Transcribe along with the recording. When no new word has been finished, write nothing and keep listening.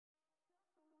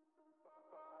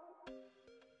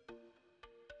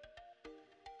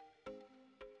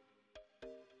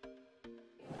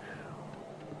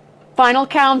Final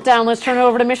countdown. Let's turn it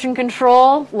over to mission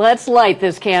control. Let's light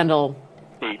this candle.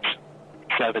 8,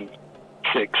 7,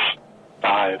 6,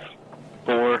 5,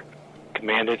 4.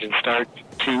 Command engine start.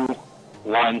 2,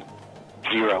 1,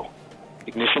 0.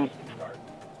 Ignition.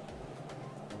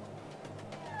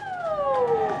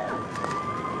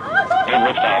 And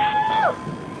liftoff.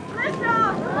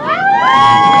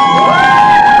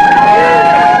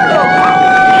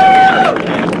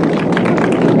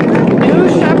 New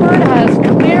Shepard has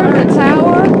cleared the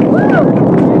tower.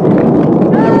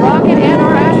 The rocket and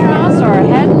our astronauts are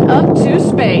heading up to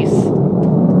space.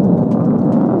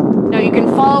 Now you can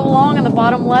follow along on the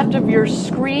bottom left of your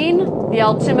screen. The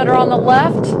altimeter on the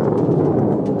left.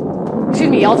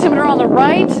 Excuse me, altimeter on the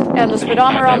right and the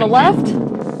speedometer on the left.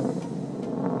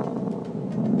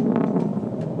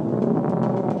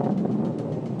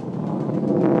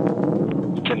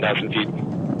 10,000 feet.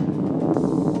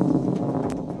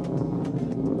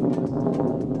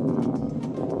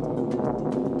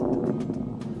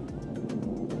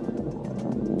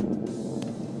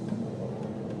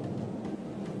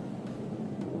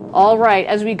 All right,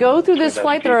 as we go through this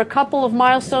flight, there are a couple of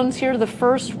milestones here. The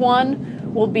first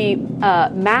one will be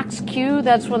max Q.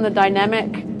 That's when the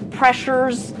dynamic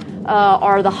pressures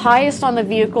are the highest on the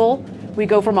vehicle. We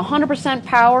go from 100%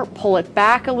 power, pull it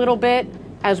back a little bit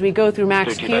as we go through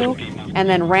max Q, and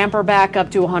then ramp her back up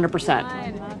to 100%.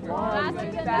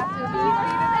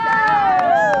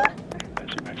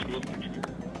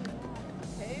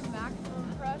 Okay,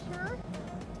 maximum pressure.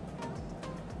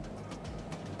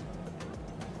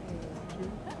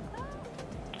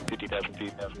 50,000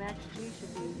 feet. Max G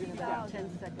should be in about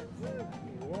 10 seconds.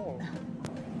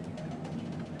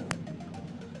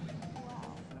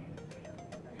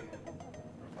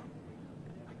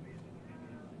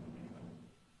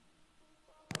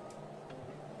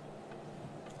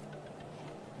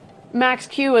 Max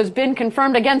Q has been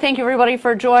confirmed. Again, thank you everybody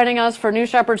for joining us for New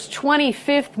Shepard's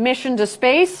 25th mission to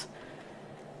space.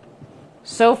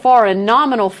 So far, a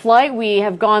nominal flight. We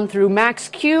have gone through max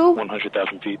Q.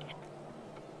 100,000 feet.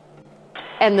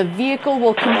 And the vehicle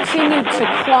will continue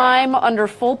to climb under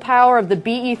full power of the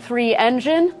BE-3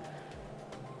 engine.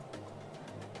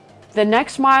 The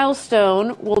next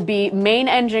milestone will be main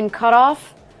engine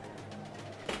cutoff.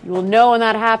 You will know when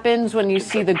that happens when you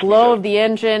see the glow of the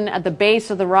engine at the base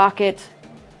of the rocket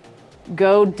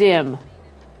go dim.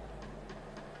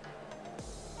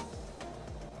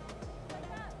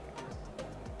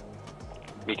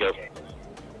 Miko.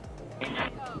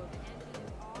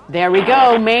 There we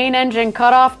go. Main engine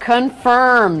cutoff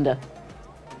confirmed.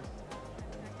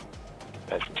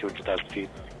 Passing 200,000 feet.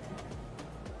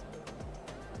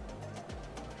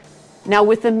 Now,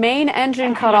 with the main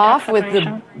engine cut off, with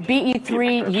the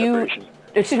BE-3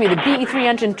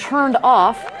 engine turned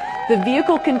off, the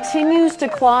vehicle continues to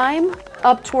climb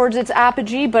up towards its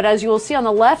apogee, but as you will see on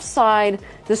the left side,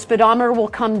 the speedometer will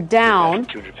come down,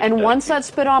 and once that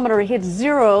speedometer hits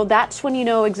 0, that's when you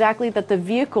know exactly that the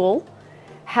vehicle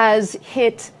has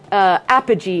hit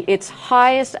apogee, its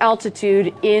highest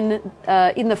altitude in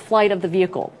the flight of the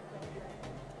vehicle.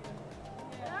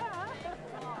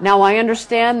 Now, I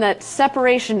understand that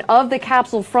separation of the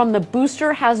capsule from the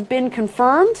booster has been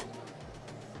confirmed.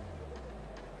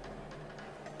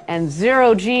 And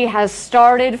 0G has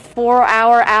started for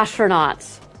our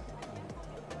astronauts.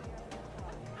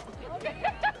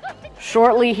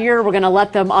 Shortly here, we're going to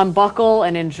let them unbuckle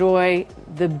and enjoy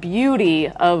the beauty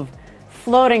of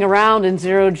floating around in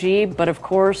 0G, but of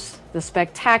course, the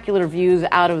spectacular views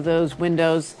out of those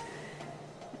windows.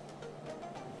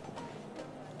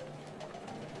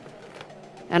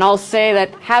 And I'll say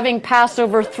that having passed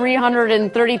over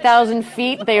 330,000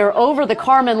 feet, they are over the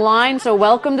Kármán line, so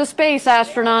welcome to space,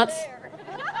 astronauts.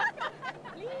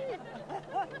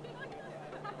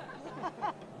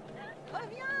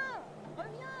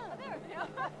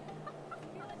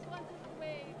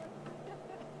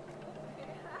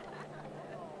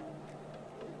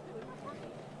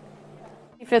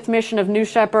 Fifth mission of New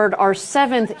Shepard, our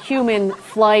 7th human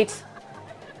flight.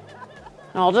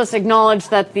 I'll just acknowledge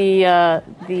that the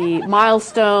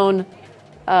milestone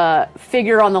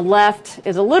figure on the left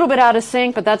is a little bit out of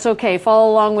sync, but that's okay.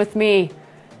 Follow along with me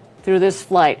through this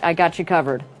flight. I got you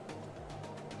covered.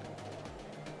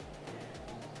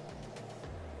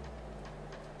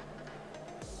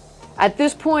 At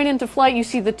this point into flight, you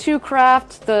see the two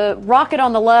craft, the rocket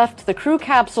on the left, the crew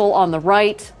capsule on the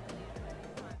right.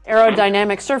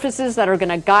 Aerodynamic surfaces that are going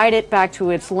to guide it back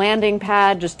to its landing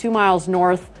pad just 2 miles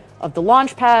north of the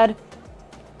launch pad.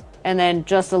 And then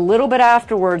just a little bit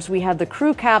afterwards, we have the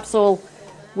crew capsule,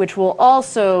 which will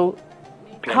also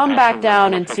come back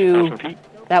down into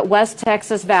that West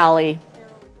Texas valley.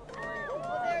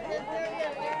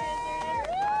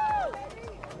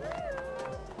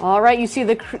 All right, you see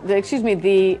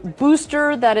the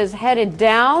booster that is headed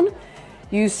down.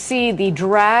 You see the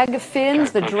drag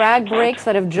fins, the drag brakes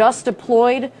that have just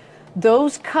deployed.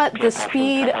 Those cut the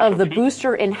speed of the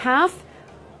booster in half.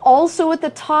 Also at the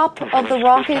top of the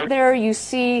rocket there, you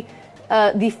see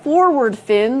the forward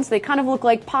fins. They kind of look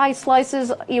like pie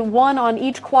slices, one on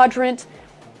each quadrant.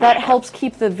 That helps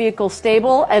keep the vehicle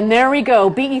stable. And there we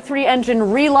go, BE-3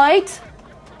 engine relight.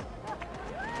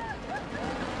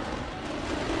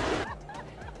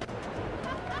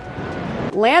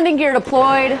 Landing gear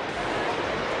deployed.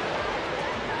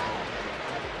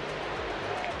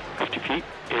 50 feet,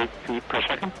 8 feet per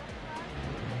second.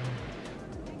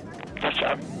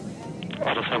 Touchdown.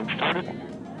 Autosum started.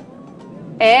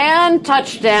 And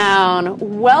touchdown.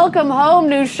 Welcome home,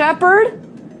 New Shepard.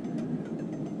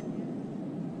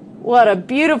 What a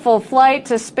beautiful flight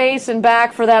to space and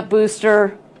back for that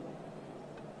booster.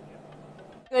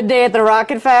 Good day at the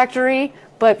rocket factory,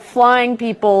 but flying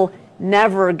people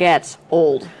never gets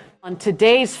old. On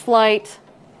today's flight,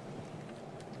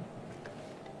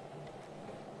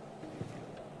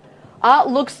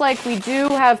 looks like we do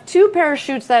have 2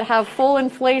 parachutes that have full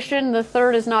inflation. The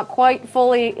third is not quite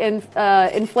fully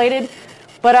inflated,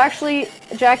 but actually,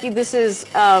 Jackie, this is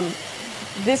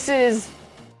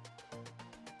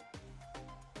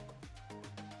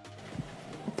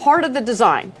part of the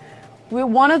design. We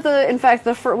were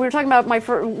talking about my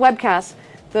webcast.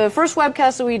 The first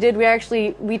webcast that we did,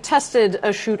 we tested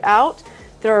a chute out.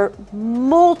 There are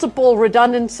multiple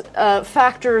redundant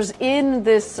factors in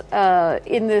this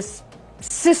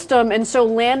system, and so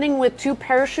landing with 2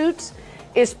 parachutes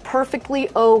is perfectly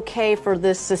okay for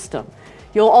this system.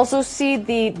 You'll also see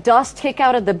the dust take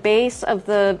out at the base of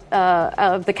the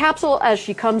capsule as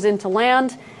she comes into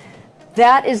land.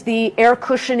 That is the air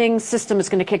cushioning system. It's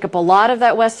going to kick up a lot of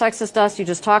that West Texas dust you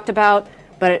just talked about.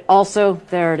 But it also,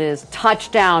 there it is,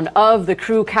 touchdown of the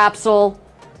crew capsule.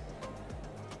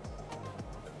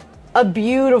 A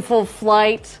beautiful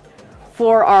flight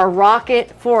for our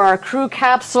rocket, for our crew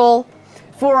capsule,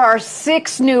 for our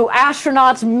 6 new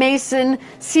astronauts, Mason,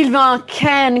 Sylvain,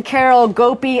 Ken, Carol,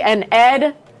 Gopi, and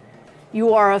Ed.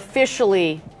 You are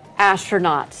officially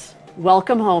astronauts.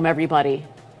 Welcome home, everybody.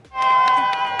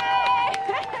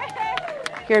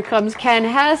 Here comes Ken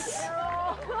Hess.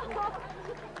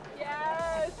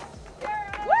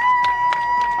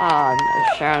 Oh,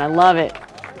 Sharon, I love it.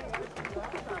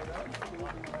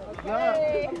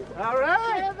 All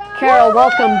right. Carol,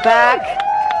 welcome back.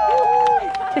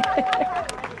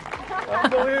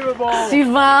 Unbelievable.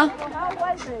 Sylvain.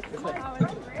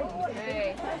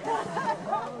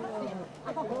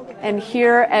 And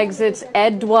here exits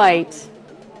Ed Dwight.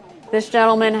 This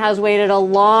gentleman has waited a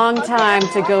long time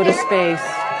to go to space.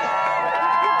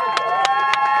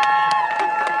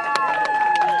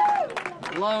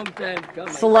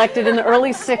 Selected in the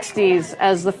early 60s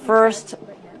as the first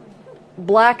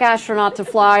black astronaut to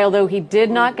fly, although he did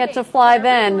not get to fly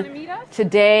then.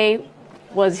 Today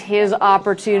was his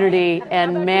opportunity,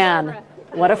 and man,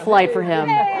 what a flight for him.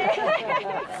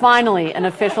 Finally, an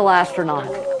official astronaut.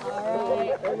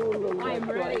 I'm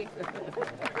ready.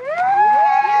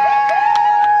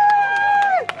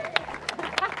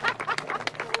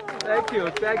 Thank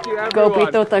you, everyone. Gopi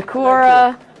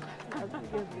Thotakura.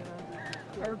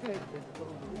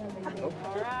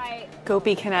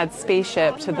 Gopi can add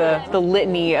spaceship to the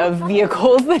litany of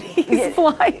vehicles that he's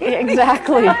flying.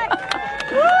 Exactly.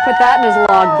 Put that in his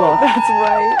logbook. That's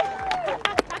right.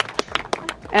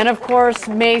 And of course,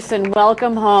 Mason,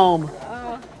 welcome home.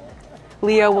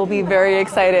 Leo will be very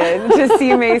excited to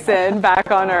see Mason back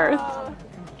on Earth.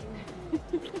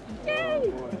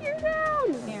 Yay! You're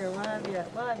down! Here, love you.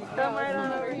 Come right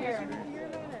on over here.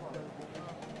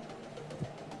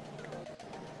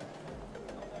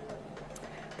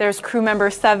 There's crew member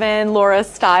 7, Laura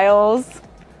Stiles,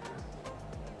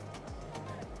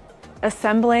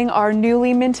 assembling our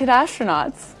newly minted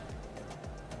astronauts.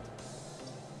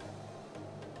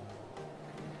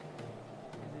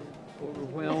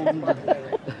 Overwhelmed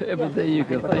everything you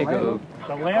can think of.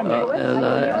 And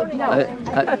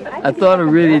I thought I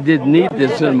really didn't need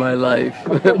this in my life,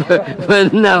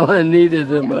 but now I need it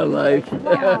in my life.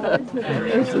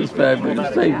 This is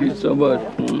fabulous. Thank you so much.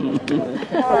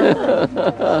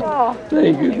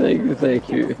 Thank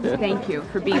you. Thank you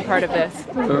for being part of this.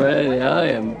 All right, I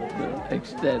am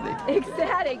ecstatic.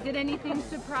 Ecstatic. Did anything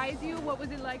surprise you? What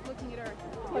was it like looking at Earth?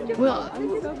 Well,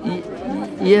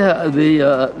 yeah,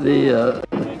 the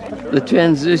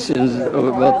transitions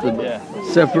about the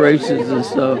separations and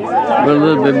stuff were a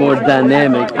little bit more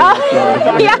dynamic. I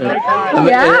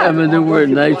mean, they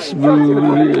weren't nice, smooth,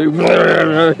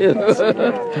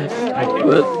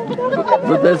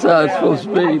 but that's how it's supposed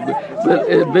to be. But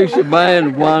it makes your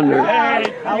mind wander.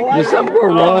 There's something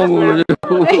wrong with it.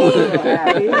 But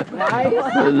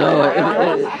no,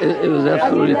 it was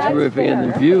absolutely terrific,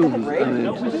 and the view. I mean,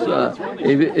 just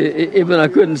even I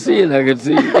couldn't see it, I could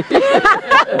see it.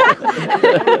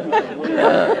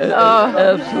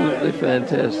 Absolutely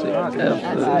fantastic.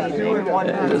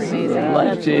 Absolutely. This is a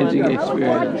life-changing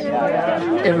experience.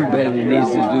 Everybody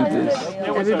needs to do this.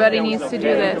 Everybody needs to do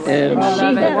this. And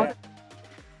I love it.